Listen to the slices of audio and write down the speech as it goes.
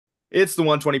It's the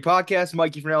 120 podcast.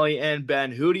 Mikey Finelli and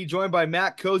Ben Hootie, joined by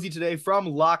Matt Cozzi today from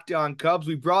Locked On Cubs.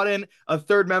 We brought in a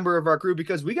third member of our crew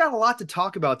because we got a lot to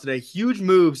talk about today. Huge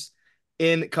moves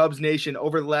in Cubs Nation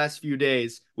over the last few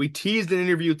days. We teased an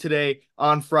interview today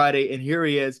on Friday, and here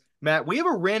he is. Matt, we have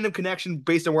a random connection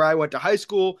based on where I went to high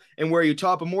school and where you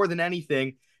taught, but more than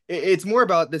anything, it's more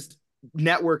about this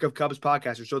network of Cubs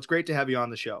podcasters. So it's great to have you on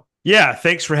the show. Yeah,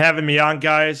 thanks for having me on,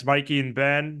 guys. Mikey and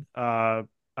Ben.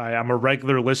 I'm a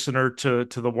regular listener to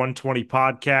the 120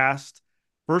 podcast.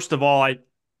 First of all,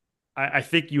 I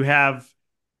think you have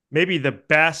maybe the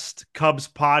best Cubs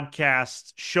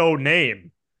podcast show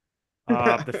name.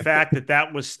 The fact that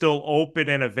that was still open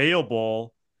and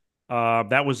available,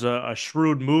 that was a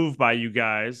shrewd move by you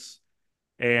guys.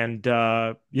 And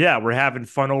yeah, we're having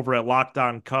fun over at Locked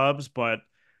On Cubs, but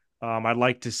I'd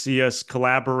like to see us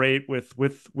collaborate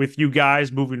with you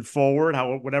guys moving forward,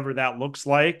 whatever that looks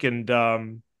like, and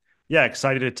yeah,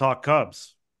 excited to talk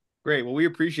Cubs. Great. Well, we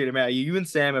appreciate it, Matt. You and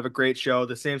Sam have a great show.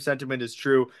 The same sentiment is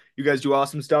true. You guys do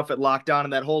awesome stuff at Locked On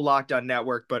and that whole Locked On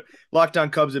network. But Locked On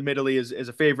Cubs, admittedly, is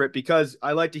a favorite because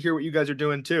I like to hear what you guys are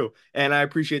doing too. And I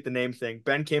appreciate the name thing.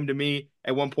 Ben came to me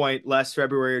at one point last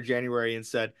February or January and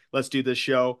said, let's do this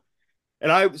show. And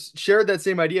I shared that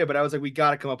same idea, but I was like, we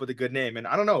got to come up with a good name. And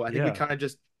I don't know. I think we Yeah. kind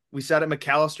of we sat at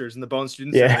McAllister's in the Bone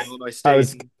Student Center Yeah, in Illinois I State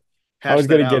was and I was hashed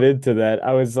that gonna get out. into that.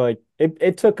 I was like,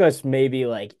 it took us maybe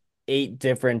like eight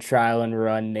different trial and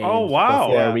run Oh, names wow.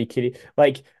 before Yeah. we could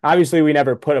obviously we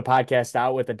never put a podcast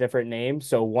out with a different name,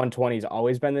 so 120 has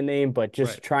always been the name, but Right.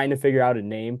 just trying to figure out a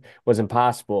name was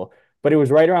impossible. But it was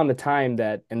right around the time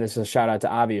that, and this is a shout out to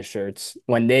Obvious Shirts,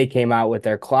 when they came out with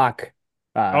their clock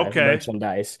Okay.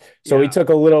 merchandise. So we Yeah. took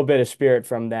a little bit of spirit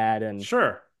from that, and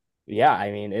Sure. yeah,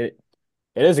 I mean it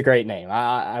is a great name.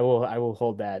 I will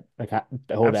hold that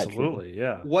true. Absolutely.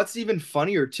 Yeah. What's even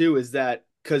funnier too is that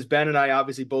because Ben and I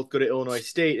obviously both go to Illinois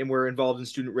State and we're involved in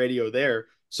student radio there.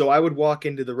 So I would walk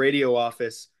into the radio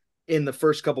office in the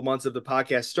first couple months of the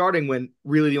podcast starting when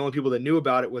really the only people that knew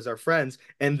about it was our friends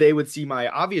and they would see my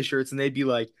obvious shirts and they'd be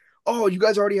like, "Oh, you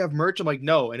guys already have merch?" I'm like,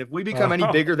 "No." And if we become any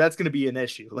Oh, bigger, that's going to be an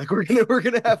issue. Like we're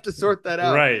gonna have to sort that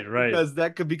out right. Right. because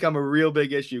that could become a real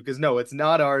big issue because no, it's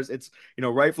not ours. It's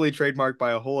rightfully trademarked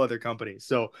by a whole other company.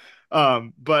 So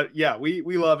but yeah, we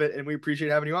love it and we appreciate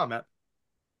having you on, Matt.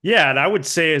 Yeah, and I would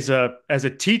say as a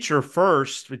teacher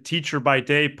first, a teacher by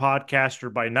day,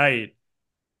 podcaster by night,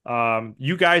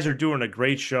 you guys are doing a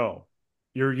great show.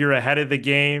 You're ahead of the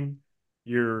game.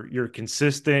 You're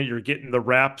consistent. You're getting the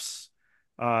reps.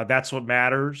 That's what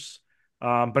matters.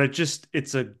 But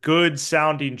it's a good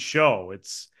sounding show.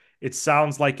 It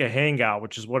sounds like a hangout,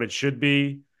 which is what it should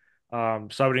be. So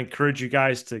I would encourage you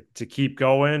guys to keep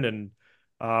going. And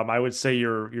I would say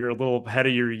you're a little ahead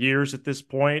of your years at this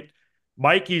point.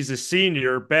 Mikey's a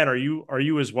senior. Ben, are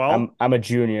you as well? I'm a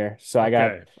junior, so I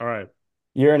got Okay. All right.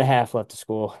 year and a half left of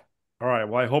school. All right.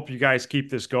 Well, I hope you guys keep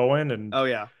this going, and Oh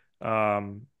yeah.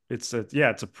 it's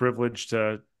a privilege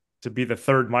to be the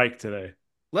third mic today.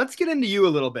 Let's get into you a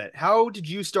little bit. How did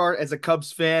you start as a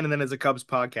Cubs fan and then as a Cubs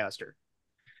podcaster?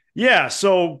 Yeah.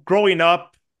 So growing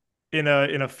up in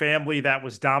a family that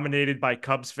was dominated by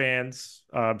Cubs fans,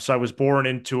 so I was born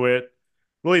into it.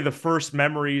 Really, the first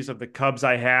memories of the Cubs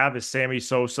I have is Sammy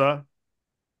Sosa.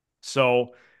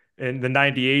 So in the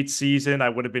 '98 season, I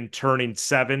would have been turning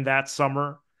 7 that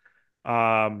summer.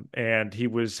 And he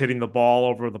was hitting the ball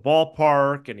over the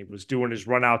ballpark and he was doing his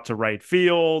run out to right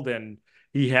field and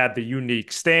he had the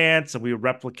unique stance and we would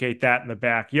replicate that in the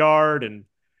backyard.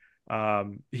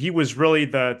 And he was really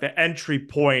the entry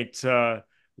point to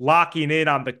locking in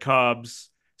on the Cubs,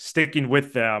 sticking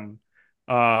with them.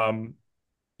 Um,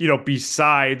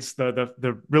 besides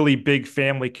the really big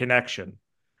family connection.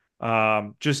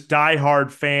 Just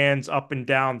diehard fans up and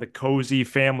down the Cozzi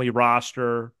family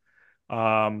roster.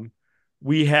 Um,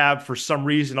 we have, for some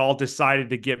reason, all decided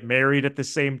to get married at the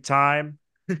same time.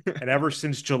 And ever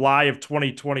since July of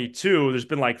 2022, there's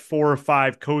been like 4 or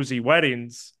 5 cozy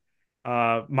weddings,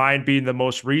 mine being the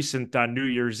most recent on New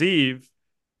Year's Eve.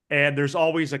 And there's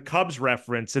always a Cubs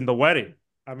reference in the wedding.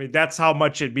 I mean, that's how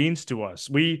much it means to us.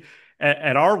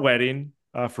 At our wedding,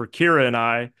 for Kira and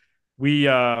I, we,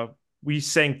 uh, we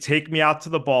sang "Take Me Out to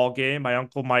the Ball Game." My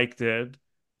uncle Mike did,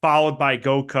 followed by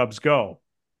 "Go Cubs Go."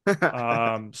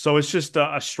 So it's just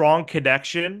a strong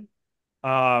connection.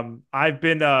 I've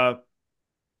been a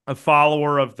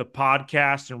follower of the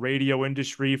podcast and radio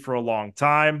industry for a long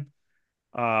time.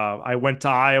 I went to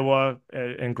Iowa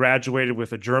and graduated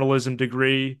with a journalism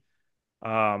degree.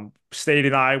 Stayed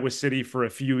in Iowa City for a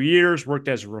few years, worked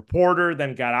as a reporter,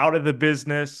 then got out of the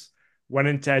business, went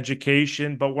into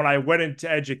education. But when I went into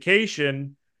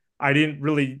education, I didn't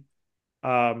really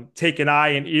take an eye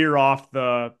and ear off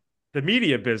the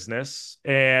media business.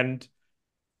 And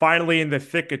finally, in the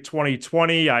thick of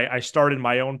 2020, I started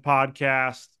my own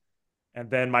podcast. And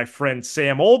then my friend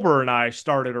Sam Olber and I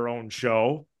started our own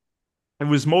show. It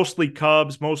was mostly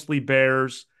Cubs, mostly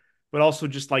Bears, but also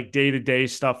just like day-to-day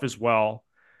stuff as well.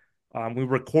 We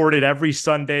recorded every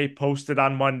Sunday, posted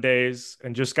on Mondays,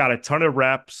 and just got a ton of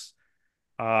reps.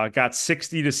 Got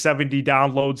 60 to 70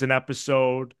 downloads an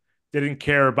episode. Didn't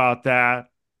care about that.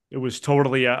 It was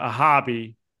totally a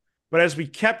hobby. But as we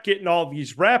kept getting all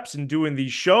these reps and doing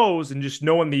these shows and just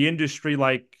knowing the industry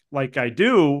like I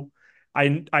do,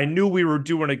 I knew we were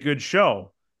doing a good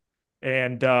show.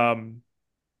 And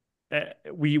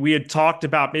we had talked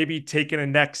about maybe taking a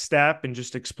next step and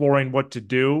just exploring what to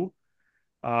do.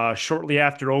 Shortly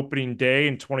after opening day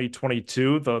in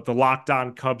 2022, the Locked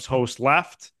On Cubs host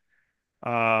left.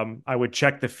 I would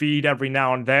check the feed every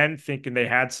now and then, thinking they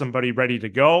had somebody ready to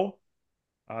go.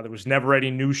 There was never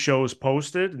any new shows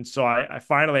posted. And so I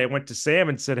finally went to Sam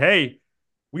and said, hey,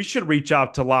 we should reach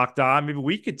out to Locked On. Maybe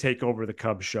we could take over the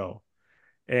Cubs show.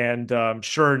 And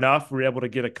sure enough, we were able to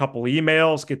get a couple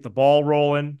emails, get the ball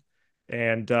rolling.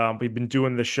 And we've been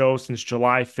doing the show since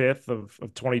July 5th of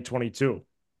 2022.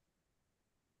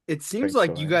 It seems Great like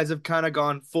you story. guys have kind of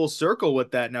gone full circle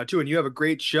with that now too, and you have a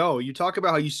great show. You talk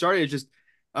about how you started as just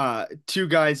two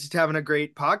guys just having a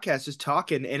great podcast, just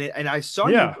talking, and I saw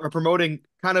you Yeah. are promoting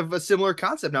kind of a similar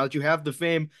concept now that you have the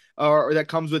fame or that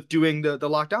comes with doing the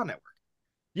Lockdown Network.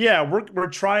 Yeah, we're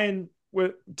trying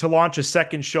to launch a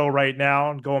second show right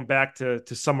now and going back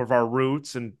to some of our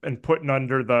roots and putting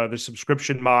under the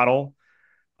subscription model.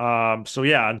 So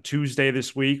yeah, on Tuesday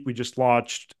this week, we just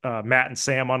launched Matt and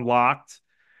Sam Unlocked,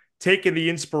 taking the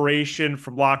inspiration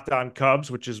from Locked On Cubs,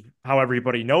 which is how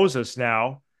everybody knows us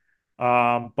now.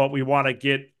 But we want to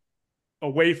get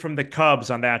away from the Cubs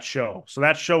on that show. So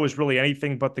that show is really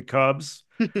anything but the Cubs.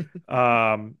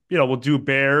 We'll do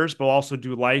Bears, but we'll also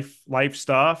do life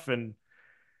stuff. And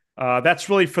that's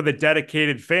really for the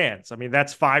dedicated fans. I mean,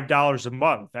 that's $5 a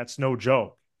month. That's no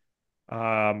joke.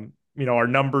 Our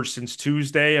numbers since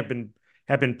Tuesday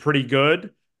have been pretty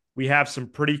good. We have some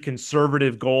pretty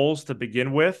conservative goals to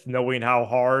begin with, knowing how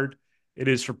hard it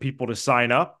is for people to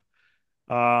sign up.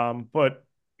 But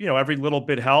every little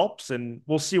bit helps, and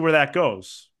we'll see where that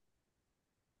goes.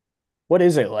 What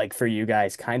is it like for you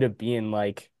guys kind of being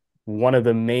like one of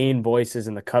the main voices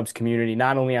in the Cubs community,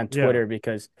 not only on Yeah. Twitter,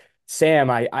 because Sam,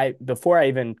 I before I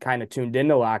even kind of tuned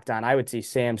into Locked On, I would see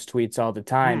Sam's tweets all the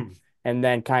time. Hmm. And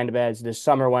then kind of as the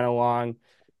summer went along,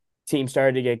 team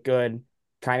started to get good,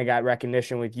 kind of got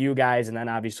recognition with you guys, and then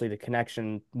obviously the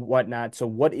connection, whatnot. So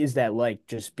what is that like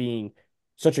just being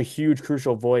such a huge,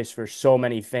 crucial voice for so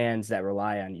many fans that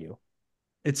rely on you?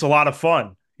 It's a lot of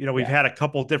fun. We've Yeah. had a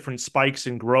couple different spikes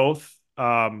in growth.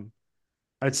 I'd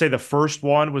say the first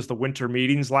one was the winter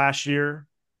meetings last year.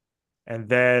 And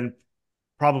then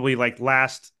probably like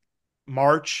last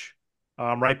March,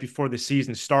 right before the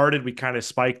season started, we kind of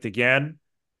spiked again.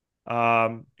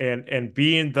 And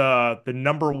being the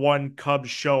number one Cubs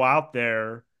show out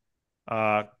there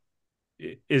uh,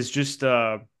 is just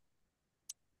I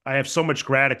have so much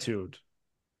gratitude.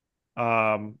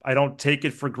 I don't take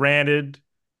it for granted.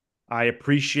 I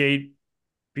appreciate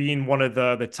being one of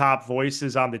the top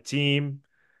voices on the team.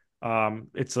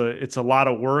 It's a lot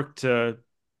of work to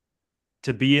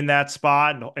be in that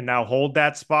spot and now hold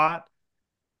that spot.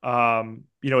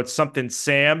 It's something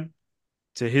Sam,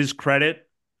 to his credit,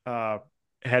 uh,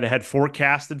 had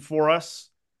forecasted for us.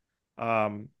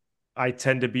 Um, I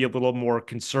tend to be a little more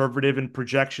conservative in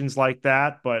projections like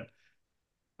that, but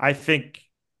I think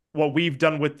what we've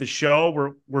done with the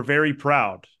show, we're very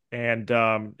proud, and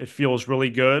it feels really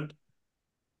good.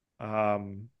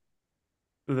 Um,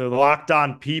 the Locked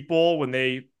On people, when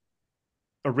they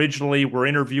originally were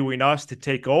interviewing us to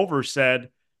take over, said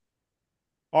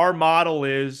our model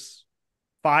is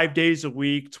 5 days a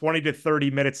week, 20 to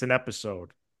 30 minutes an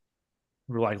episode.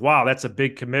 We're like, wow, that's a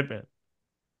big commitment.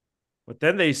 But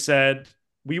then they said,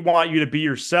 we want you to be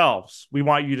yourselves. We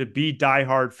want you to be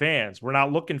diehard fans. We're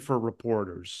not looking for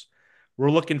reporters.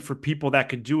 We're looking for people that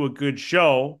could do a good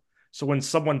show. So when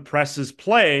someone presses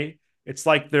play, it's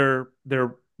like they're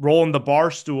rolling the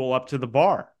bar stool up to the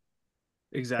bar.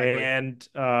 Exactly. And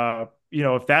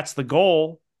if that's the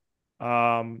goal,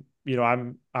 I'm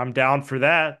down for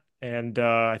that. And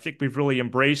I think we've really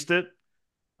embraced it.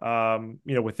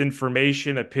 With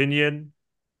information, opinion,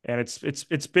 and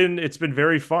it's been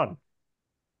very fun.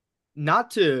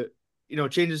 Not to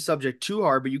change the subject too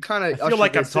hard, but you kind I of feel ushered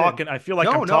like I'm this in. talking. I feel like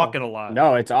No, I'm no, talking a lot.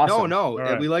 No, it's no, awesome. no. All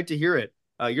right. We like to hear it.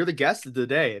 You're the guest of the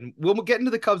day, and we'll get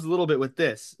into the Cubs a little bit with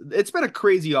this. It's been a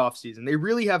crazy offseason. They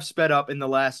really have sped up in the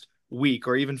last week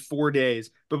or even 4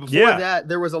 days. But before Yeah. that,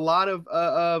 there was a lot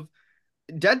of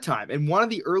dead time. And one of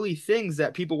the early things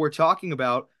that people were talking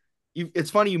about, it's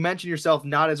funny you mentioned yourself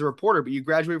not as a reporter, but you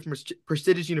graduated from a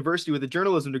prestigious university with a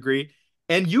journalism degree,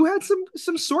 and you had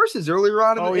some sources earlier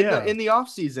on in Oh, the in yeah. the in the off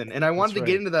season. And I wanted That's to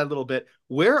get right. into that a little bit.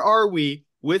 Where are we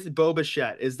with Bo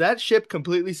Bichette? Is that ship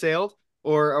completely sailed,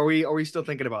 or are we still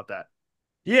thinking about that?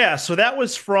 Yeah. So that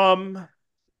was from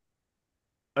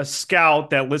a scout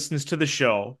that listens to the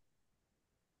show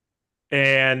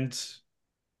and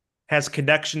has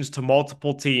connections to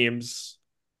multiple teams.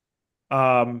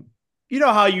 Um, you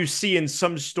know how you see in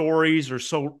some stories or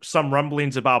some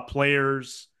rumblings about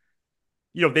players,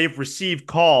 they've received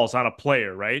calls on a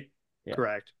player, right? Yeah.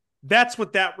 Correct. That's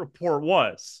what that report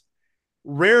was.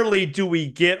 Rarely do we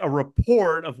get a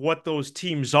report of what those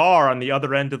teams are on the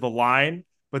other end of the line,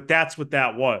 but that's what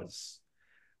that was.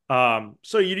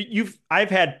 So I've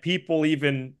had people,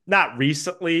 even not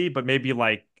recently, but maybe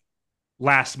like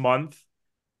last month,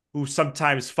 who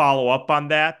sometimes follow up on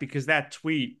that because that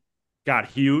tweet got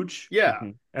huge. Yeah.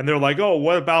 Mhm. And they're like, oh,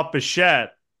 what about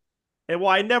Bichette? And well,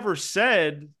 I never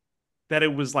said that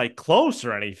it was like close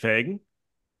or anything.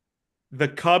 The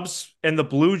Cubs and the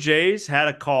Blue Jays had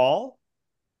a call,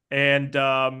 and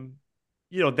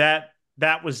that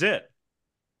was it.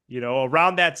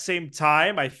 Around that same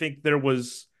time, I think there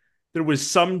was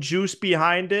some juice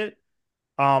behind it.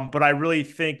 But I really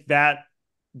think that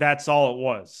that's all it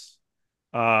was.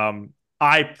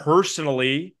 I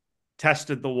personally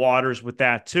tested the waters with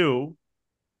that too.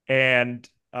 And,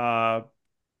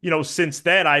 since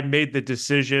then, I made the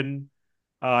decision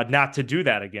not to do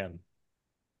that again,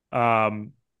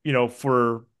 um,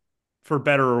 for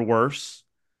better or worse.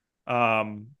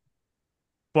 Um,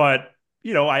 but,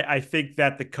 I think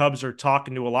that the Cubs are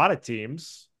talking to a lot of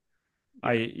teams.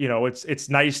 Yeah. It's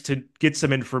nice to get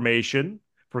some information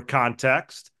for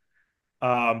context.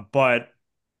 But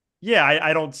yeah,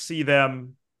 I don't see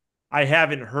them. I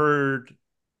haven't heard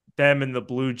them and the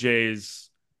Blue Jays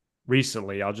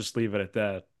recently. I'll just leave it at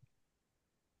that.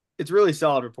 It's really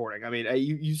solid reporting. I mean,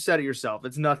 you said it yourself.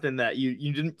 It's nothing that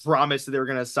you didn't promise that they were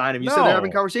going to sign him. You said they're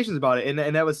having No, conversations about it,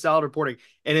 and that was solid reporting.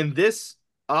 And in this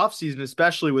offseason,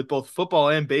 especially with both football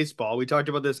and baseball, we talked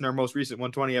about this in our most recent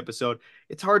 120 episode.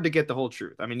 It's hard to get the whole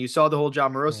truth. I mean, you saw the whole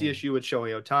John Morosi Mm, issue with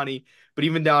Shohei Ohtani, but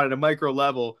even down at a micro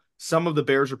level, some of the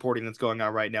Bears reporting that's going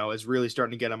on right now is really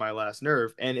starting to get on my last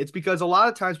nerve. And it's because a lot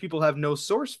of times people have no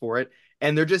source for it,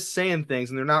 and they're just saying things,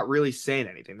 and they're not really saying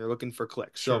anything. They're looking for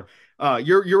clicks. So sure.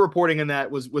 your reporting in that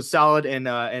was solid,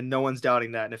 and no one's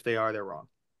doubting that. And if they are, they're wrong.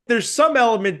 There's some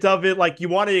element of it, like you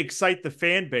want to excite the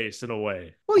fan base in a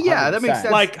way. Well, yeah, that makes 100%.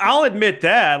 sense. Like I'll admit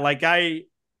that. Like I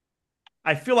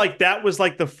feel like that was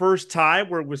like the first time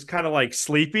where it was kind of like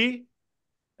sleepy.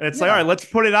 And it's like, all Yeah, right, let's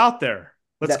put it out there.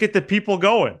 Let's That get the people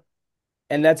going.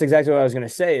 and that's exactly what I was going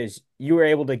to say is you were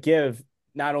able to give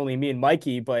not only me and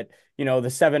Mikey, but the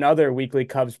seven other weekly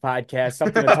Cubs podcasts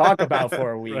something to talk about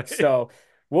for a week. Right. So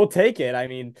we'll take it. I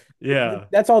mean, Yeah.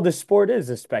 that's all the sport is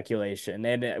speculation,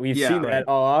 and we've yeah. seen that Right.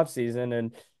 all off season.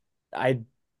 And I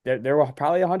there were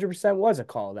probably 100% was a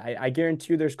call. I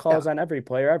guarantee you, there's Yeah. calls on every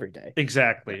player every day.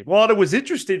 Exactly. Well, it was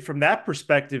interesting from that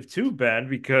perspective too, Ben,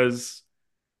 because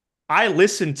I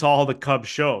listened to all the Cubs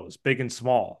shows, big and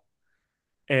small.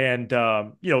 And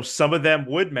some of them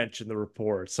would mention the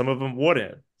report, some of them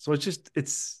wouldn't. So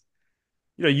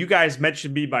you guys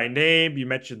mentioned me by name, you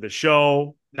mentioned the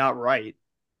show, Not right.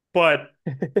 but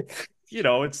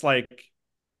it's like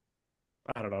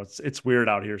I don't know, it's weird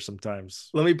out here sometimes.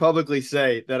 Let me publicly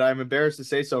say that I'm embarrassed to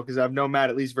say so because I've known Matt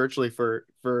at least virtually for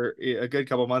a good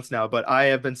couple months now. But I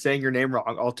have been saying your name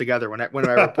wrong altogether. When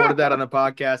I reported that on the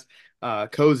podcast,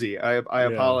 Cozzi, I Yeah.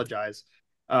 apologize.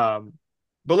 Um,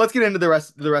 but let's get into the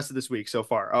rest of this week so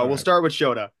far. All We'll right. start with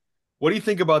Shota. What do you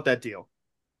think about that deal?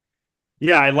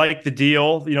 Yeah, I like the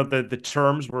deal. The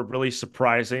terms were really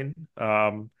surprising.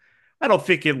 I don't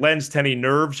think it lends to any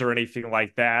nerves or anything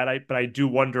like that. But I do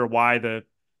wonder why the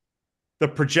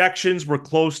projections were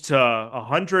close to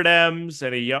 100 M's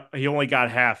and he only got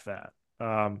half that.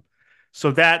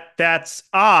 So that's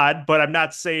odd, but I'm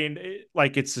not saying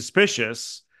like it's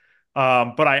suspicious.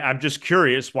 But I'm just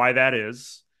curious why that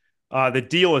is. The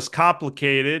deal is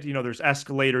complicated. There's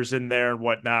escalators in there and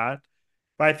whatnot.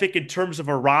 But I think in terms of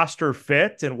a roster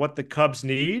fit and what the Cubs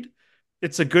need,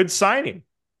 it's a good signing.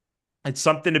 It's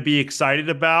something to be excited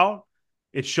about.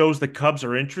 It shows the Cubs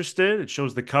are interested. It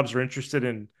shows the Cubs are interested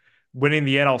in winning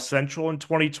the NL Central in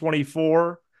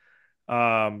 2024.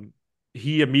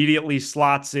 He immediately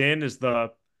slots in as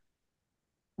the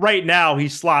right now he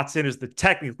slots in as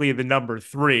technically the number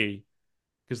 3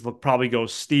 because they'll probably go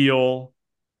Steele,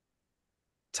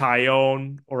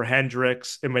 Tyone, or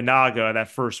Hendricks and Imanaga that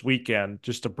first weekend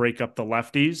just to break up the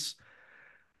lefties.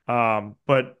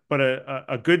 But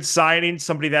a good signing,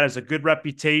 somebody that has a good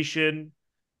reputation.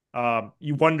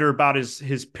 You wonder about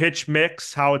his pitch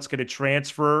mix, how it's going to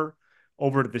transfer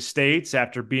over to the States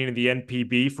after being in the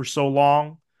NPB for so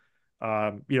long.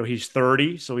 He's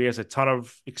 30, so he has a ton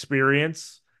of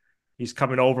experience. He's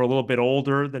coming over a little bit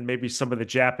older than maybe some of the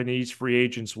Japanese free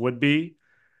agents would be.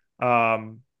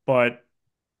 But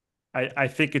I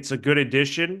think it's a good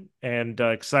addition and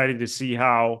excited to see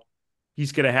how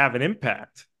he's going to have an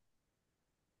impact.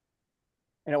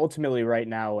 And ultimately, right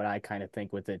now, what I kind of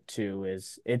think with it too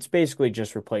is it's basically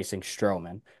just replacing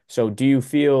Stroman. So do you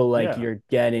feel like Yeah, you're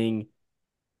getting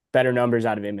better numbers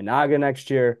out of Imanaga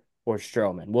next year or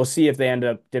Stroman? We'll see if they end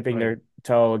up dipping right. their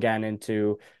toe again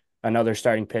into another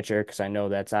starting pitcher, because I know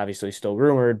that's obviously still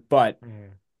rumored, but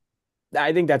Mm.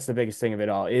 I think that's the biggest thing of it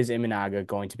all. Is Imanaga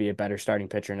going to be a better starting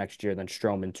pitcher next year than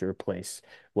Stroman to replace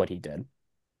what he did?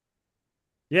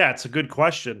 Yeah, it's a good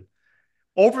question.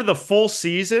 Over the full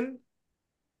season,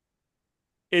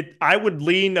 I would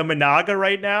lean Imanaga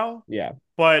right now, Yeah.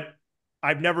 but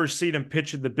I've never seen him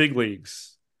pitch in the big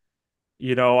leagues.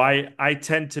 I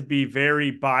tend to be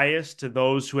very biased to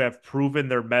those who have proven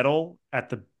their mettle at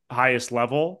the highest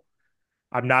level.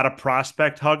 I'm not a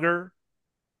prospect hugger.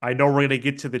 I know we're going to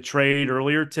get to the trade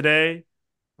earlier today,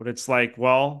 but it's like,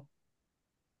 well,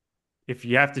 if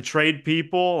you have to trade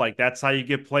people, like that's how you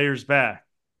get players back.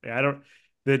 I don't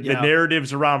the Yeah.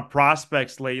 narratives around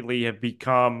prospects lately have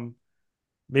become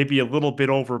maybe a little bit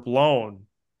overblown.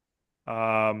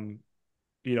 Um,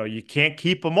 you can't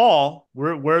keep them all.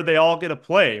 Where are they all going to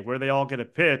play? Where are they all going to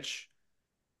pitch?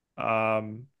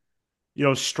 Um,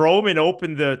 Stroman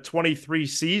opened the 23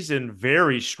 season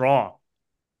very strong.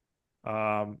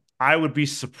 I would be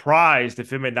surprised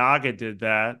if Imanaga did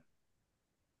that,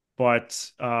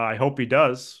 but I hope he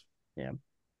does. Yeah.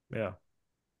 Yeah.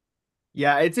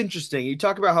 Yeah, it's interesting. You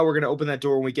talk about how we're going to open that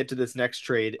door when we get to this next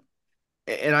trade,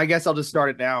 and I guess I'll just start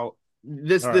it now.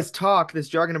 This All right. this talk, this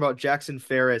jargon about Jackson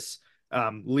Ferris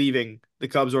leaving the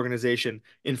Cubs organization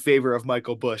in favor of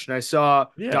Michael Busch, and I saw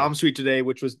Yeah. Dom's tweet today,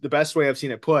 which was the best way I've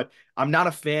seen it put. I'm not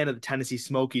a fan of the Tennessee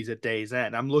Smokies at day's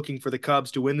end. I'm looking for the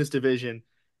Cubs to win this division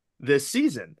this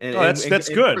season and Oh, that's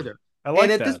and good. further. I And like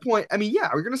at this that. point, I mean, yeah,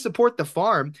 we're going to support the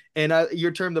farm and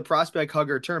your term, the prospect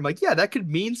hugger term. Like, yeah, that could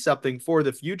mean something for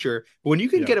the future. But when you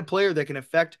can Yeah. get a player that can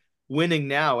affect winning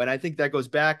now, and I think that goes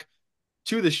back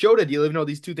to the Shōta deal, even though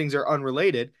these two things are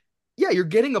unrelated. Yeah, you're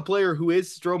getting a player who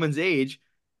is Stroman's age,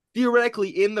 theoretically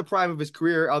in the prime of his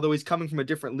career, although he's coming from a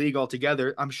different league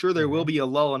altogether. I'm sure there will Mhm. be a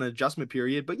lull and an adjustment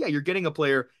period, but yeah, you're getting a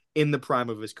player in the prime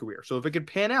of his career. So if it could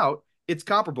pan out, it's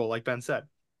comparable, like Ben said.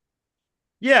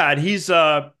 Yeah, and he's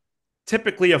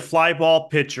typically a fly ball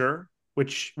pitcher,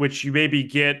 which you maybe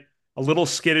get a little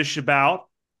skittish about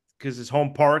because his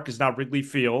home park is not Wrigley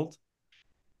Field,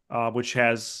 which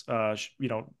has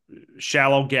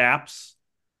shallow gaps.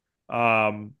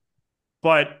 Um,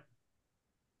 but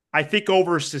I think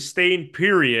over a sustained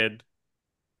period,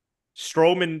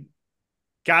 Stroman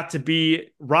got to be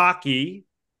rocky.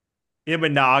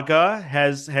 Imanaga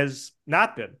has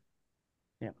not been.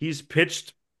 Yeah. He's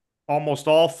pitched almost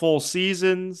all full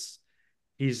seasons.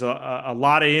 He's a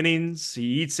lot of innings.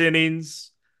 He eats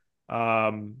innings.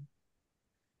 Um,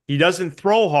 he doesn't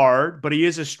throw hard, but he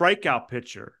is a strikeout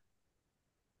pitcher.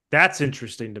 That's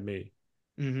interesting to me.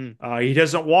 Mm-hmm. He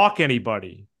doesn't walk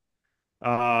anybody.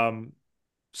 Um,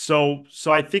 so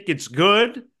I think it's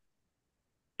good.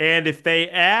 And if they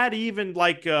add even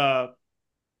I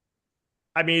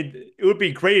mean, it would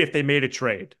be great if they made a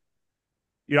trade.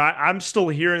 I'm still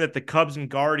hearing that the Cubs and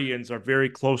Guardians are very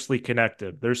closely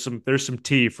connected. There's some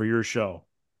tea for your show.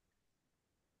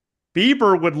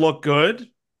 Bieber would look good.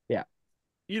 Yeah.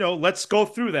 Let's go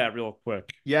through that real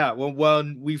quick. Yeah, well,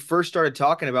 when we first started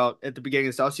talking about at the beginning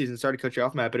of the South season, sorry to cut you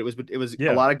off, Matt, but it was a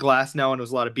Yeah. lot of Glass now and it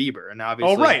was a lot of Bieber, and Oh,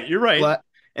 obviously, right. You're right.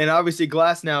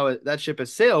 Glass now that ship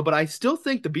has sailed. But I still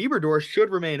think the Bieber door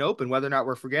should remain open, whether or not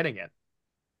we're forgetting it.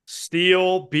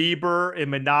 Steele, Bieber,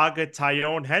 Imanaga,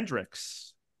 Tyone,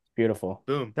 Hendricks. Beautiful.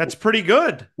 Boom. That's pretty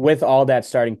good. With all that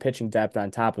starting pitching depth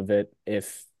on top of it,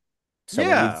 if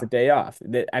someone needs the Yeah. day off.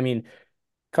 I mean,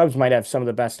 Cubs might have some of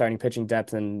the best starting pitching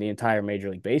depth in the entire Major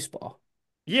League Baseball.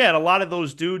 Yeah. And a lot of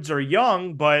those dudes are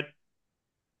young, but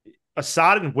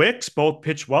Assad and Wicks both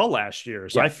pitched well last year.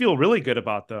 So Yeah. I feel really good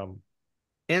about them.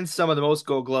 And some of the most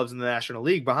Gold Gloves in the National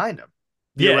League behind him,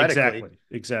 Yeah, theoretically. exactly.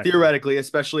 Exactly. Theoretically,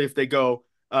 especially if they go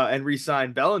and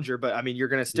re-sign Bellinger. But I mean, you're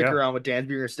going to stick Yeah. around with Dansby,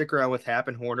 you're going to stick around with Happ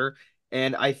and Horner,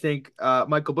 And I think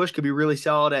Michael Busch could be really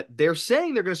solid at. They're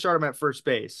saying they're going to start him at first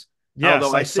base, although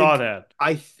Yes, I saw that.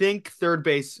 I think third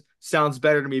base sounds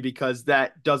better to me because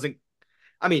that doesn't.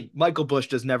 I mean, Michael Busch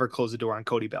does never close the door on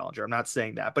Cody Bellinger. I'm not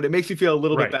saying that, but it makes me feel a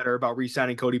little bit Right. better about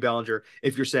re-signing Cody Bellinger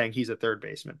if you're saying he's a third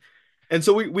baseman. And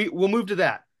so we'll move to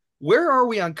that. Where are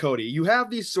we on Cody? You have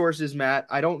these sources, Matt.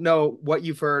 I don't know what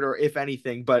you've heard or if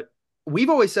anything, but we've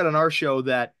always said on our show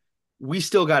that we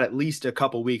still got at least a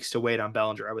couple weeks to wait on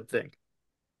Bellinger, I would think.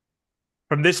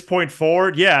 From this point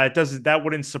forward, yeah, that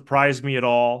wouldn't surprise me at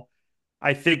all.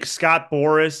 I think Scott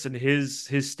Boras and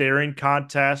his staring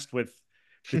contest with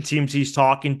the teams he's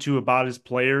talking to about his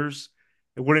players,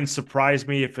 it wouldn't surprise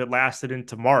me if it lasted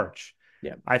into March.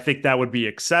 Yeah. I think that would be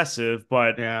excessive,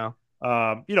 but Yeah.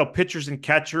 Pitchers and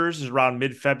catchers is around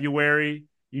mid-February.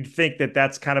 You'd think that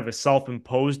that's kind of a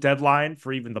self-imposed deadline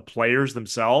for even the players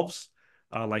themselves.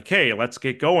 Like, hey, let's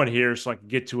get going here so I can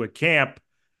get to a camp.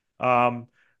 Um,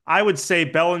 I would say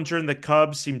Bellinger and the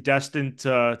Cubs seem destined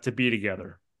to be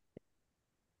together.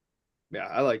 Yeah,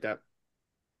 I like that.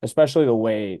 Especially the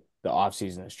way the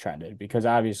offseason has trended, because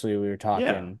obviously we were Yeah.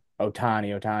 talking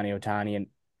Ohtani, and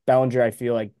Bellinger, I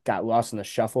feel like got lost in the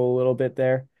shuffle a little bit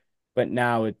there. But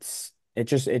now it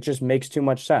just makes too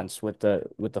much sense with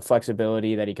the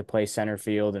flexibility that he could play center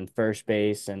field and first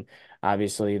base, and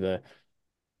obviously the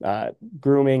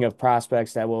grooming of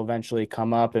prospects that will eventually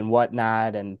come up and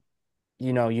whatnot. And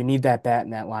you need that bat in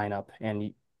that lineup.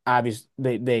 And obviously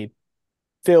they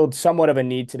filled somewhat of a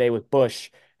need today with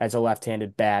Busch as a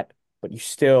left-handed bat, but you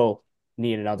still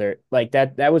need another like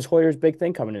that. That was Hoyer's big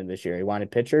thing coming in this year. He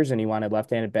wanted pitchers and he wanted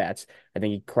left-handed bats. I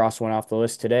think he crossed one off the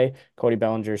list today. Cody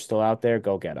Bellinger is still out there.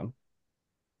 Go get him.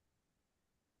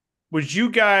 Would you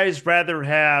guys rather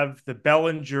have the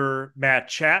Bellinger Matt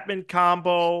Chapman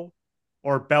combo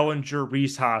or Bellinger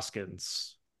Reese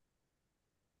Hoskins?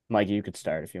 Mikey, you could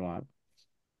start if you want.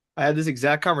 I had this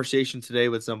exact conversation today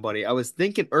with somebody. I was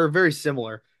thinking, or very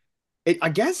similar. I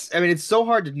guess, I mean, it's so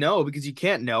hard to know because you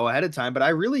can't know ahead of time, but I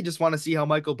really just want to see how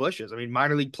Michael Busch is. I mean,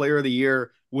 minor league player of the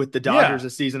year with the Dodgers Yeah. a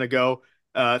season ago,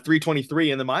 323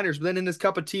 in the minors, but then in his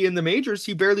cup of tea in the majors,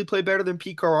 he barely played better than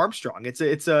Pete Carr Armstrong. It's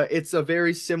a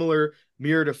very similar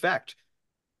mirrored effect.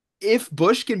 If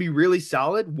Bush can be really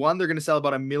solid, one, they're going to sell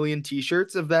about 1 million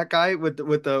t-shirts of that guy with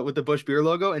the Bush beer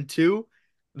logo, and two,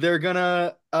 they're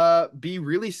gonna be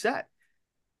really set.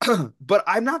 But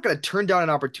I'm not going to turn down an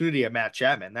opportunity at Matt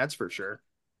Chapman. That's for sure.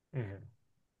 Mhm.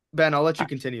 Ben, I'll let you I,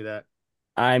 continue that.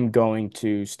 I'm going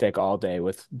to stick all day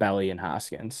with Belly and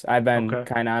Hoskins. I've been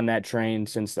Okay. kind of on that train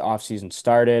since the offseason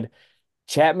started.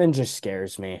 Chapman just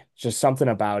scares me. Just something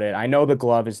about it. I know the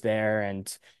glove is there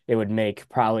and it would make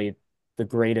probably the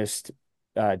greatest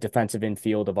defensive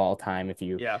infield of all time if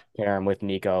you Yeah. pair him with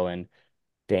Nico and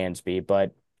Dansby,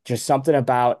 but just something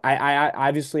about I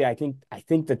obviously I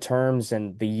think the terms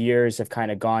and the years have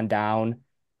kind of gone down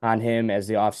on him as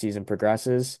the offseason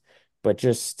progresses, but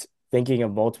just thinking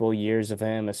of multiple years of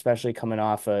him, especially coming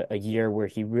off a year where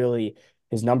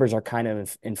his numbers are kind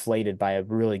of inflated by a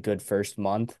really good first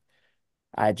month.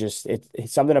 It's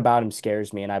something about him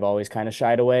scares me, and I've always kind of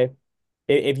shied away.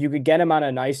 If you could get him on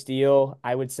a nice deal,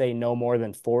 I would say no more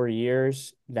than 4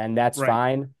 years, then that's Right.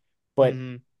 fine. But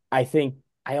Hmm. I think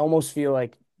I almost feel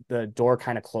like the door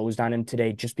kind of closed on him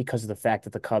today just because of the fact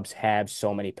that the Cubs have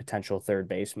so many potential third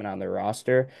basemen on their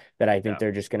roster that I think Yeah.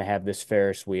 they're just going to have this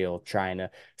Ferris wheel trying to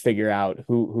figure out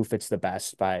who fits the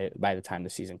best by the time the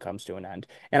season comes to an end.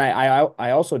 And I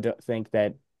also think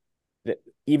that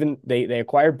even they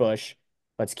acquired Bush.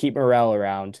 Let's keep Morel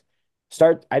around.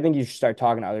 I think you should start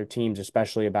talking to other teams,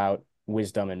 especially about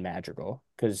Wisdom and Madrigal,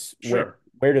 because Sure.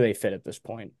 where do they fit at this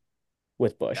point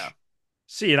with Yeah. Bush?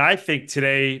 See, and I think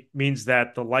today means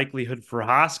that the likelihood for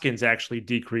Hoskins actually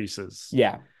decreases.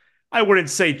 Yeah. I wouldn't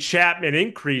say Chapman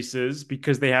increases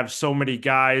because they have so many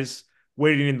guys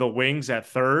waiting in the wings at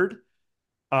third.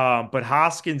 But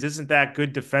Hoskins isn't that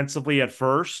good defensively at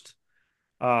first.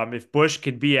 If Bush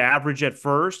can be average at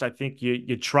first, I think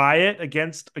you try it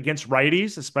against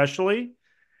righties, especially.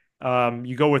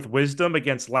 You go with Wisdom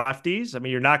against lefties. I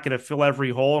mean, you're not going to fill every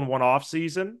hole in one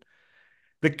offseason.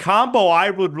 The combo I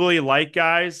would really like,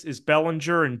 guys, is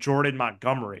Bellinger and Jordan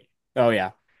Montgomery. Oh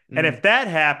yeah. And Mm. if that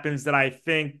happens, then I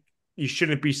think you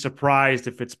shouldn't be surprised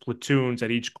if it's platoons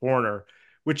at each corner,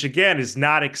 which again is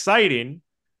not exciting,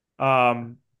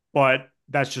 but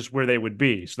that's just where they would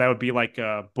be. So that would be like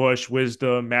Bush,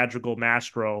 Wisdom, Madrigal,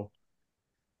 Mastro,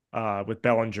 with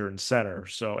Bellinger in center.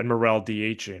 So and Morel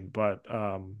DHing. But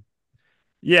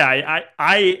yeah,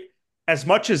 as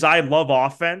much as I love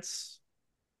offense,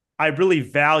 I really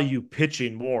value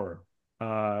pitching more.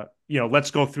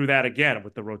 Let's go through that again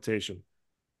with the rotation.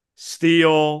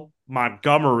 Steele,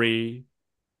 Montgomery,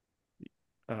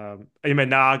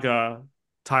 Imanaga,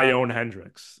 Tyone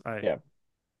Hendricks. Yeah.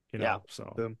 Yeah.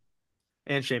 So Boom.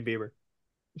 And Shane Bieber.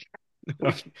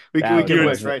 That we was can wish,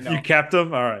 crazy. right? You No. kept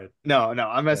him? All right. No, Yeah.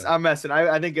 I'm messing.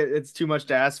 I think it's too much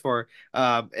to ask for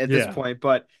at this Yeah. point.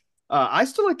 But I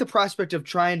still like the prospect of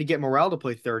trying to get Morel to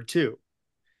play third too.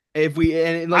 If we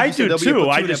and like I you said, do there'll be a too. I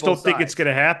platoon at just both don't think it's sides. going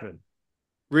to happen.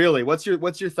 Really? What's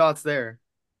your thoughts there?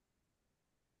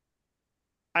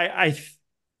 I,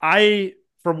 I,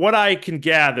 from what I can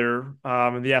gather,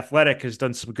 and the Athletic has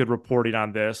done some good reporting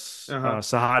on this. Uh-huh.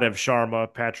 Sahadev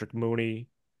Sharma, Patrick Mooney,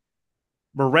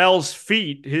 Morel's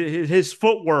feet, his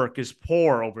footwork is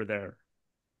poor over there.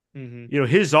 Mm-hmm.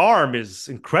 His arm is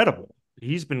incredible.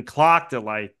 He's been clocked at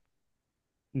like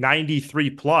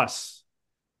 93 plus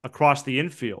across the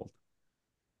infield.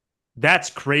 That's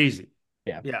crazy.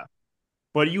 Yeah. Yeah.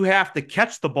 But you have to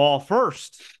catch the ball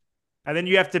first, and then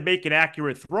you have to make an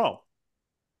accurate throw.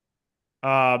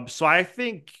 So I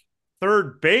think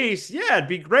third base, yeah, it'd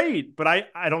be great, but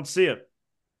I don't see it.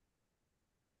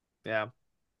 Yeah.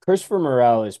 Christopher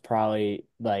Morel is probably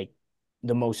like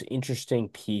the most interesting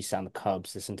piece on the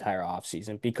Cubs this entire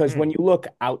offseason because when you look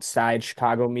outside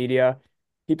Chicago media,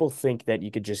 people think that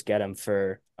you could just get him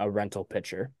for a rental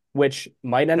pitcher, which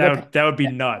might end up That would be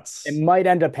it nuts. might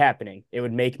end up happening. It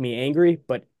would make me angry,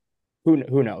 but who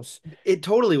knows? It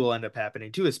totally will end up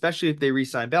happening too, especially if they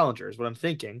re-sign Bellinger, is what I'm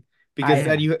thinking. Because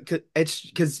then I it's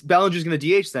because Bellinger's going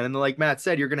to DH then, and then, like Matt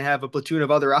said, you're going to have a platoon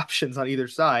of other options on either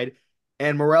side.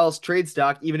 And Morel's trade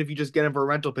stock, even if you just get him for a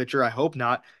rental pitcher, I hope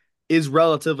not, is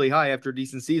relatively high after a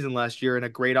decent season last year and a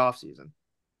great offseason.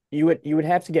 you would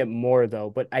have to get more though,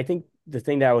 but I think the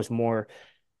thing that I was more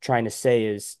trying to say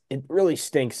is it really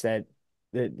stinks that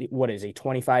what is he,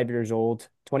 25 years old,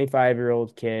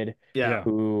 25-year-old kid Yeah. Yeah.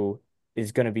 who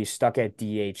is going to be stuck at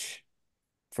DH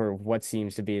for what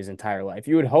seems to be his entire life.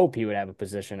 You would hope he would have a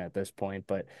position at this point,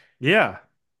 but Yeah.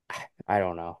 I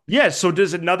don't know. Yeah. So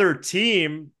does another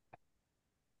team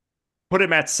put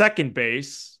him at second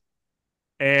base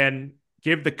and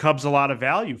give the Cubs a lot of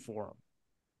value for him?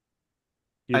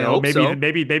 I hope so.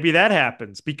 Maybe that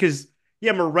happens because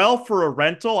yeah, Morel for a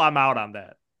rental, I'm out on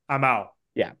that. I'm out.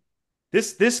 Yeah.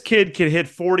 This kid can hit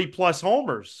 40 plus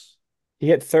homers. He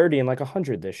hit 30 and like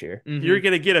 100 this year. Mm-hmm. You're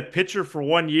going to get a pitcher for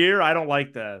 1 year? I don't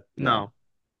like that. No.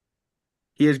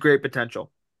 He has great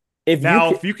potential.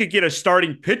 If you could get a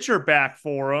starting pitcher back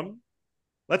for him,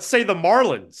 let's say the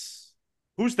Marlins.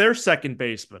 Who's their second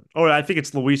baseman? Oh, I think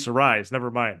it's Luis Ariz. Never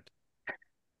mind.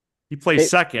 He plays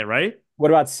second, right?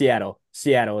 What about Seattle?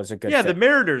 Seattle is a good fit the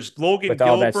Mariners. Logan with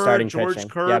all that Gilbert, starting George pitching.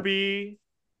 Kirby. Yep.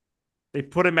 They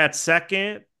put him at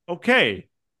second. Okay.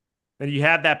 Then you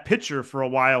had that pitcher for a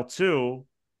while too.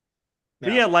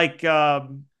 But yeah, like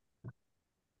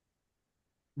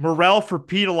Morel for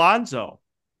Pete Alonso.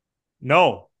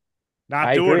 No,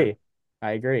 not doing it.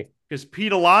 I agree. Because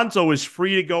Pete Alonso is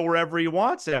free to go wherever he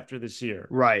wants after this year.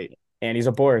 Right. And he's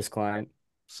a Boris client.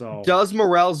 So does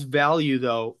Morel's value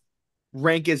though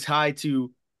rank as high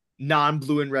to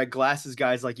non-blue and red glasses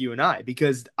guys like you and I?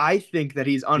 Because I think that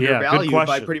he's undervalued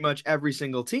by pretty much every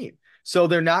single team. So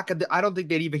they're not gonna, I don't think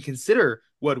they'd even consider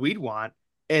what we'd want.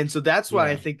 And so that's why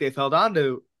I think they've held on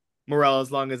to Morel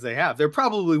as long as they have. They're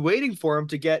probably waiting for him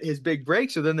to get his big break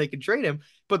so then they can trade him.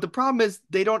 But the problem is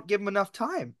they don't give him enough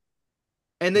time.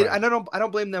 And I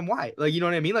don't blame them why. Like, you know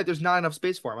what I mean? Like there's not enough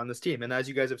space for him on this team. And as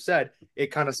you guys have said, it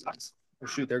kind of sucks. Oh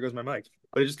shoot, there goes my mic.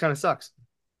 But it just kind of sucks.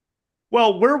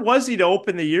 Well, where was he to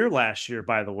open the year last year,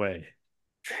 by the way?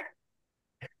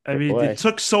 I mean, it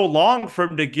took so long for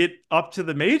him to get up to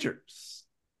the majors.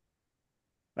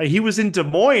 Like he was in Des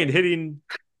Moines hitting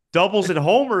doubles and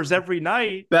homers every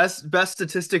night. Best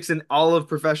statistics in all of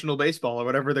professional baseball, or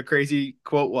whatever the crazy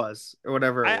quote was, or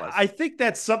whatever it was. I think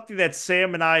that's something that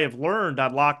Sam and I have learned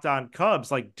on Locked On Cubs,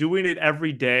 like doing it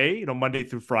every day, Monday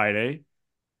through Friday.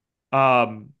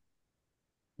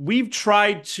 We've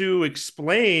tried to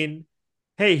explain,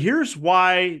 hey, here's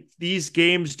why these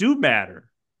games do matter.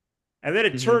 And then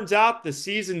it turns out the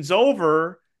season's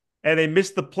over and they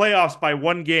missed the playoffs by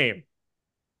 1 game.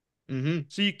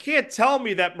 So you can't tell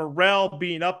me that Morel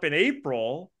being up in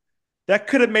April, that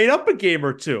could have made up a game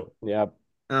or two. Yep.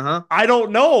 I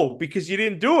don't know because you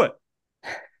didn't do it.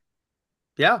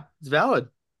 Yeah, it's valid.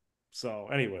 So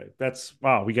anyway,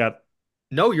 we got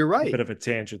no, you're right. A bit of a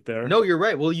tangent there. No, you're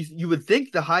right. Well, you would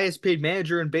think the highest paid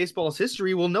manager in baseball's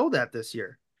history will know that this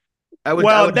year. I would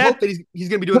hope that he's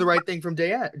going to be doing the right thing from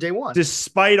day one.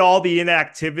 Despite all the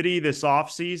inactivity this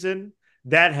offseason,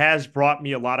 that has brought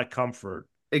me a lot of comfort.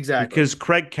 Exactly. Because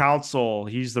Craig Counsell,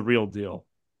 he's the real deal.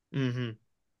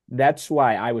 That's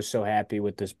why I was so happy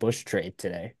with this Busch trade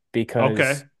today.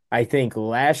 Because I think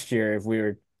last year, if we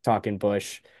were talking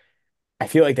Bush, I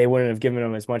feel like they wouldn't have given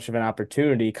him as much of an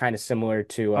opportunity, kind of similar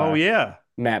to Oh yeah.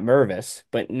 Matt Mervis.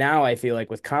 But now I feel like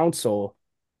with Council,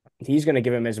 he's going to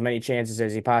give him as many chances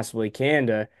as he possibly can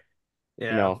to, you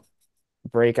Yeah. know,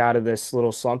 break out of this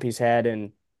little slump he's had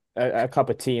and a cup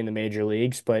of tea in the major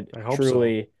leagues, but I hope so.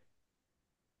 truly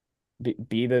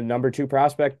be the number two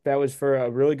prospect that was for a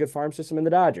really good farm system in the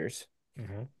Dodgers.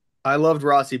 Mhm. I loved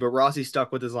Rossi, but Rossi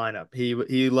stuck with his lineup.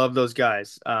 He loved those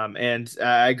guys. And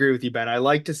I agree with you, Ben. I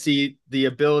like to see the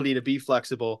ability to be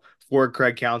flexible for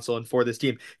Craig Counsell and for this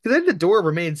team because then the door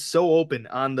remains so open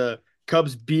on the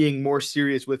Cubs being more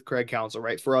serious with Craig Counsell,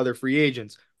 right? For other free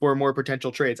agents, for more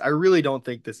potential trades. I really don't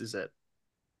think this is it.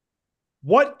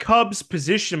 What Cubs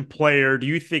position player do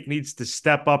you think needs to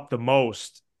step up the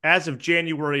most as of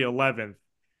January 11th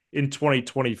in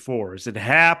 2024? Is it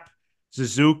Happ,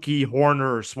 Suzuki,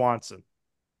 Horner, or Swanson?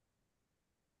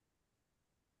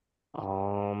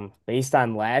 Based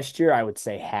on last year, I would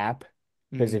say Hap,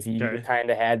 because if you Okay. kind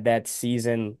of had that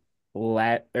season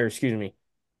or excuse me,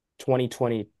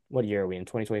 2020, what year are we in?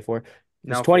 2024? This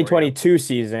Now for you. 2022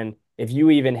 season, if you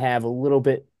even have a little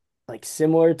bit like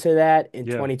similar to that in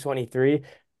Yeah. 2023, I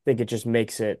think it just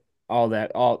makes it all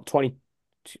that all 20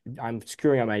 I'm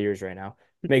screwing up my years right now.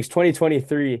 Makes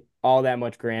 2023 all that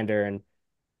much grander and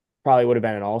probably would have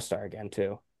been an all-star again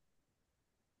too.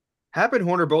 Happ and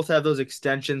Horner both have those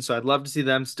extensions, so I'd love to see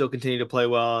them still continue to play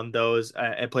well on those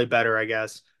and play better, I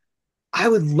guess. I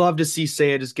would love to see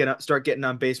Seiya just start getting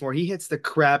on base more. He hits the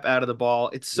crap out of the ball.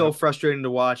 It's so Yep. frustrating to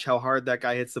watch how hard that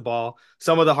guy hits the ball.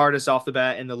 Some of the hardest off the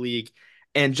bat in the league.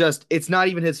 And just it's not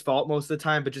even his fault most of the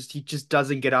time, but just he just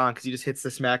doesn't get on because he just hits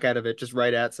the smack out of it just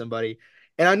right at somebody.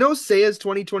 And I know Seiya's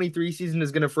 2023 season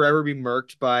is going to forever be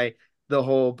murked by the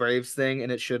whole Braves thing,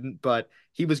 and it shouldn't, but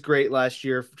he was great last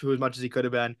year to as much as he could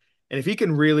have been. And if he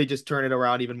can really just turn it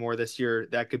around even more this year,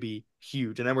 that could be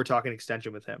huge. And then we're talking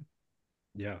extension with him.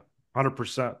 Yeah.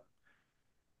 100%.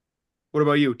 What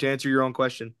about you? To answer your own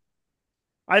question.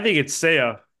 I think it's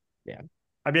Seiya. Yeah.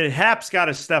 I mean, Hap's got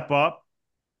to step up.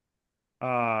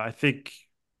 I think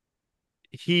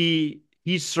he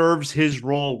serves his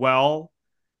role well,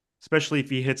 especially if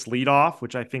he hits leadoff,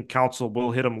 which I think Council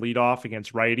will hit him leadoff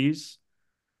against righties.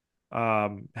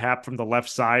 Hap from the left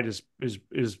side is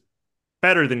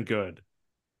better than good,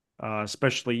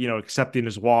 especially accepting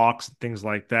his walks and things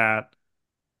like that.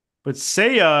 But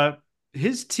Seiya,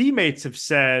 his teammates have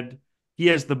said he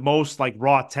has the most like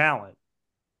raw talent,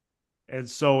 and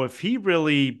so if he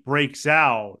really breaks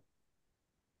out,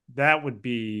 that would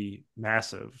be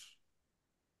massive.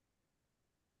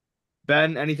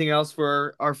 Ben, anything else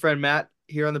for our friend Matt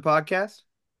here on the podcast?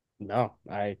 No,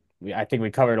 I think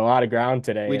we covered a lot of ground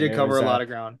today We and did cover a lot of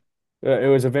ground. it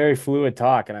was a very fluid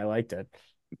talk and I liked it.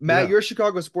 Matt, Yeah. you're a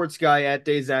Chicago sports guy at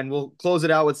Day's End. We'll close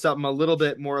it out with something a little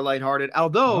bit more lighthearted.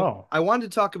 Although Oh, I wanted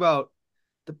to talk about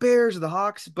the Bears or the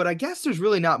Hawks, but I guess there's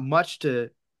really not much to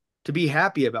be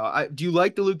happy about. Do you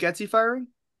like the Luke Getsy firing?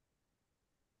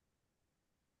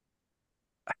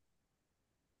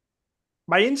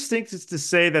 my instinct is to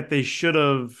say that they should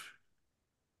have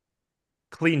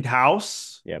cleaned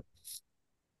house. Yep.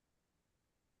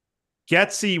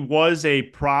 Getsy was a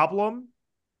problem,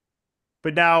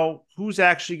 but now who's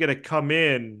actually going to come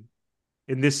in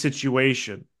this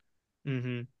situation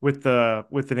Mm-hmm. with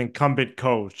an incumbent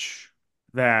coach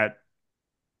that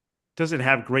doesn't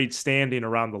have great standing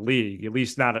around the league, at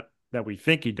least not that we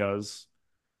think he does.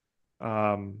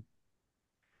 Um,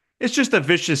 it's just a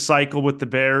vicious cycle with the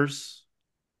Bears.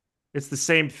 It's the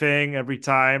same thing every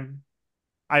time.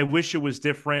 I wish it was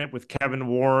different with Kevin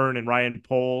Warren and Ryan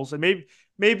Poles, and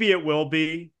maybe it will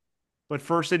be, but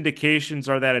first indications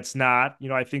are that it's not.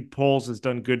 I think Poles has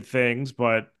done good things,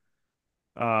 but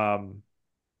um,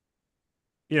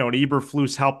 and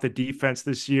Eberflus helped the defense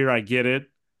this year. I get it.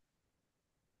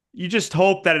 You just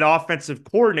hope that an offensive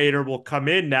coordinator will come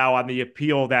in now on the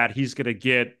appeal that he's going to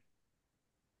get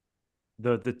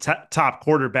the top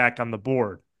quarterback on the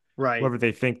board, Right. whoever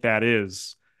they think that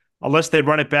is, unless they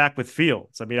run it back with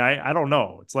Fields. I mean, I don't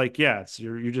know. It's like, yeah, it's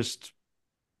you're just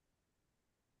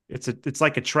it's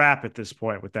like a trap at this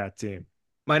point with that team.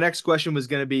 My next question was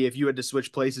going to be if you had to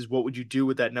switch places, what would you do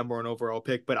with that number one overall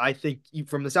pick? But I think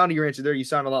from the sound of your answer there, you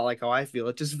sound a lot like how I feel.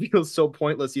 It just feels so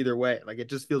pointless either way. Like it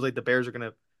just feels like the Bears are going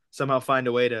to somehow find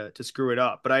a way to screw it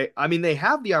up. But I mean, they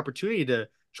have the opportunity to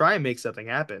try and make something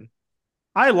happen.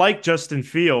 I like Justin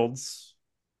Fields.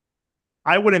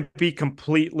 I wouldn't be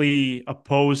completely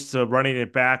opposed to running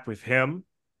it back with him,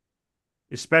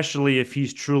 especially if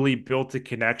he's truly built a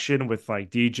connection with like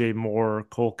DJ Moore,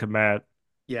 Cole Kmet.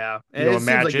 Yeah, and it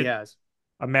seems like he Imagine has.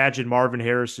 imagine Marvin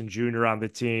Harrison Jr. on the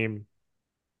team.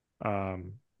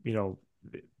 You know,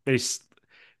 they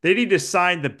they need to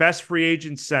sign the best free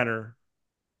agent center.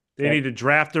 They Yep. need to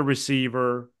draft a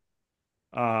receiver.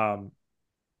 Um,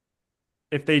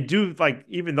 if they do like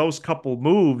even those couple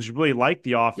moves, really like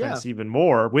the Yeah. offense even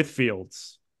more with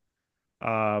Fields.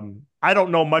 I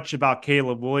don't know much about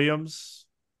Caleb Williams,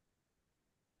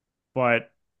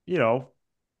 but you know,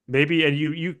 maybe and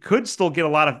you could still get a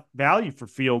lot of value for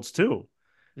Fields too.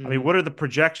 I mean, Mhm. what are the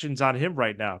projections on him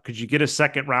right now? Could you get a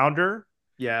second rounder?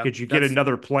 Yeah. Could you get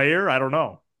another player? I don't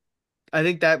know. I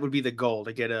think that would be the goal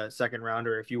to get a second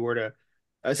rounder if you were to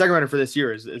a second rounder for this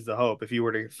year is the hope if you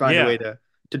were to find a way Yeah.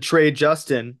 to trade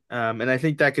Justin. And I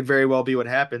think that could very well be what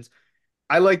happens.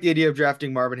 I like the idea of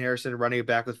drafting Marvin Harrison and running it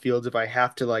back with Fields if I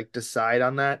have to like decide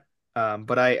on that.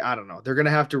 But I don't know. They're gonna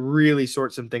have to really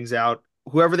sort some things out.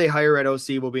 Whoever they hire at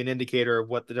OC will be an indicator of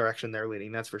what the direction they're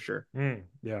leading. That's for sure.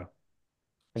 Yeah.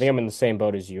 I think I'm in the same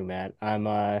boat as you, Matt.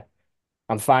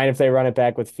 I'm fine if they run it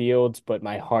back with Fields, but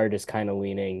my heart is kind of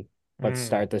leaning, let's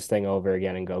start this thing over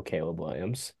again and go Caleb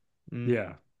Williams. Mm.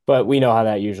 Yeah. But we know how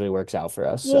that usually works out for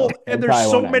us, so Well, and it there's probably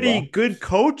so won't end many well. good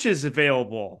coaches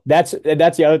available. That's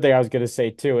the other thing I was gonna say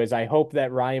too, is I hope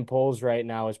that Ryan Poles right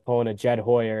now is pulling a Jed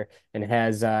Hoyer and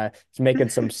is making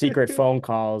some secret phone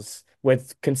calls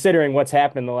with considering what's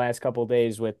happened the last couple of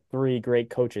days with three great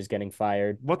coaches getting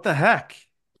fired. What the heck?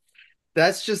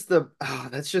 That's just the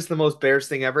most Bears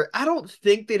thing ever. I don't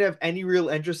think they'd have any real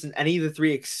interest in any of the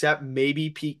three except maybe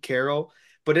Pete Carroll,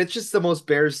 but it's just the most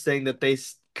Bears thing that they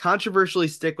controversially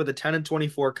stick with a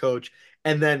 10-24 coach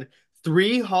and then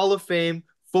three Hall of Fame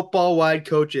football wide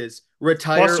coaches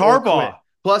retire Plus or quit. Harbaugh.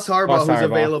 Plus Harbaugh, Plus who's Harbaugh.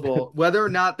 available, whether or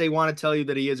not they want to tell you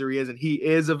that he is or he isn't, he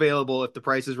is available if the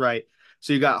price is right.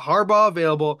 So you got Harbaugh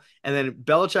available, and then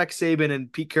Belichick, Saban,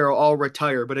 and Pete Carroll all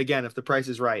retire. But again, if the price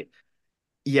is right.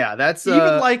 Yeah, that's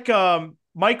Even like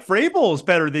Mike Vrabel is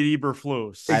better than I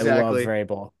Eberflus. love exactly.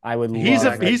 Vrabel. I would He's a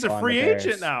love Exactly. he's a Vrabel on the free agent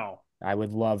Bears. now. I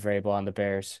would love Vrabel on the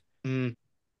Bears. Mm.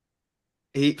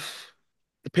 He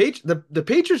the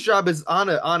Patriots job is on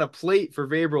a plate for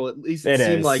Vrabel. At least it It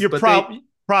seemed is. like, You're but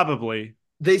probably.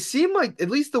 they seem like at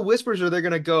least the whispers are they're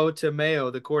gonna go to Mayo,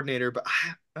 the coordinator. But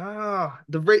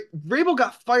Vrabel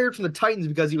got fired from the Titans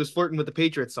because he was flirting with the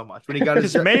Patriots so much when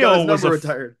Because he got his Mayo was number a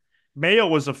retired. Mayo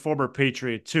was a former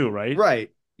Patriot too, right?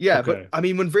 Right. Yeah, but Okay. I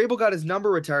mean, when Vrabel got his number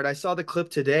retired, I saw the clip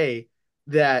today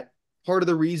that part of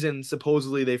the reason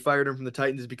supposedly they fired him from the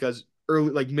Titans is because early,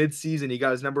 like mid-season, he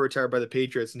got his number retired by the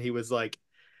Patriots, and he was like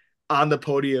on the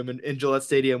podium in Gillette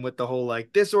Stadium with the whole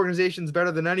like this organization's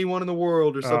better than anyone in the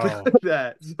world or something Oh, like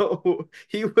that. So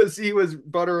he was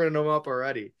buttering them up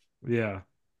already. yeah.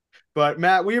 But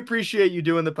Matt, we appreciate you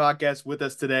doing the podcast with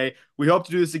us today. We hope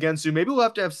to do this again soon. Maybe we'll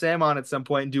have to have Sam on at some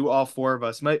point and do all four of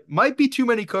us. Might be too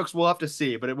many cooks. We'll have to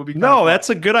see, but it would be kind of No, fun. that's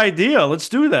a good idea. Let's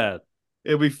do that.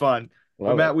 It'll be fun. But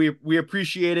Love Matt, it. we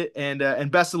appreciate it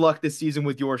and best of luck this season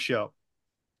with your show.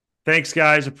 Thanks,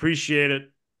 guys. Appreciate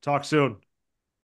it. Talk soon.